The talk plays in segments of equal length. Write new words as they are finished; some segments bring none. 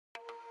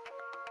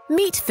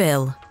Meet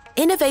Phil,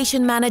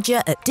 Innovation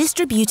Manager at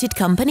Distributed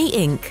Company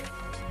Inc.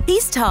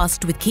 He's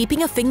tasked with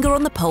keeping a finger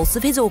on the pulse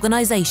of his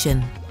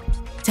organization,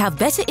 to have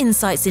better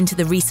insights into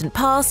the recent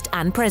past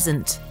and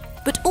present,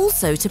 but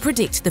also to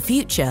predict the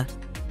future.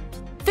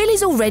 Phil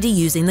is already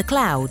using the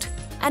cloud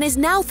and is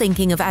now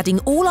thinking of adding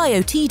all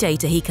IoT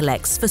data he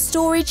collects for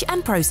storage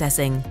and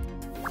processing.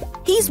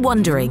 He's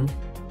wondering,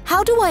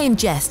 how do I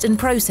ingest and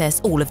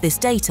process all of this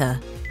data?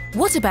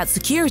 What about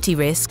security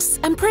risks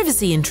and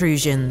privacy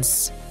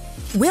intrusions?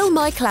 Will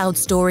my cloud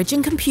storage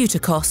and computer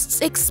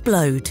costs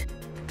explode?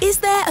 Is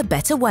there a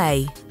better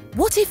way?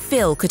 What if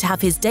Phil could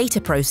have his data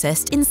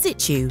processed in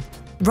situ,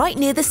 right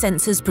near the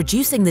sensors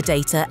producing the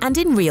data and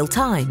in real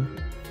time?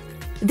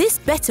 This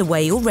better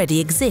way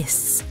already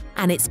exists,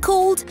 and it's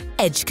called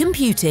edge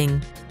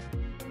computing.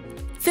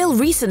 Phil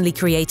recently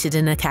created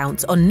an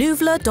account on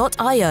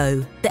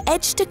Nuvla.io, the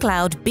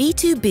edge-to-cloud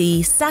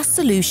B2B SaaS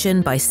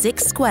solution by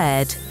 6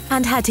 Squared,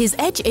 and had his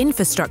edge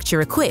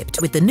infrastructure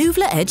equipped with the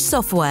Nuvla Edge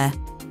software.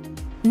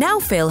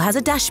 Now Phil has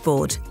a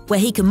dashboard where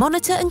he can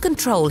monitor and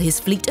control his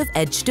fleet of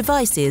edge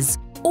devices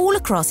all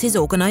across his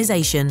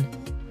organization.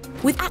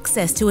 With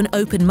access to an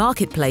open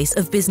marketplace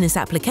of business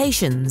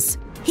applications,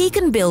 he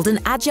can build an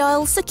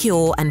agile,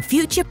 secure and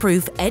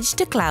future-proof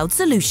edge-to-cloud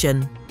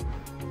solution.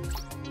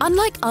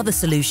 Unlike other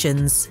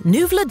solutions,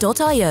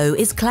 Nuvla.io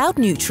is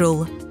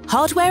cloud-neutral,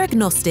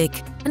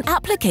 hardware-agnostic and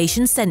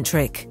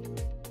application-centric.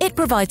 It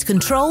provides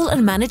control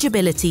and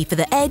manageability for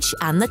the edge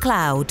and the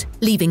cloud,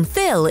 leaving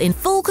Phil in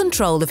full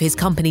control of his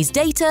company's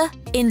data,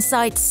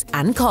 insights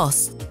and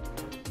costs.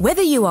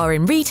 Whether you are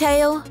in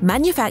retail,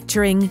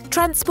 manufacturing,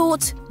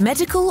 transport,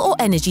 medical or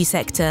energy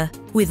sector,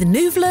 with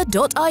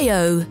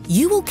Nuvla.io,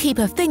 you will keep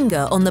a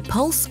finger on the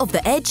pulse of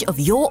the edge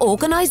of your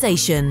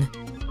organization.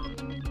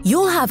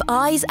 You'll have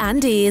eyes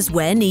and ears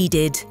where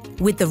needed,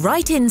 with the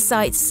right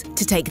insights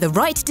to take the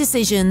right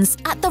decisions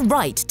at the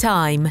right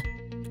time.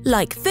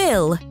 Like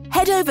Phil,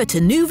 head over to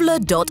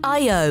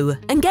Nuvla.io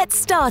and get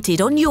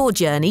started on your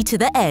journey to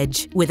the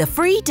edge with a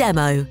free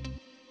demo.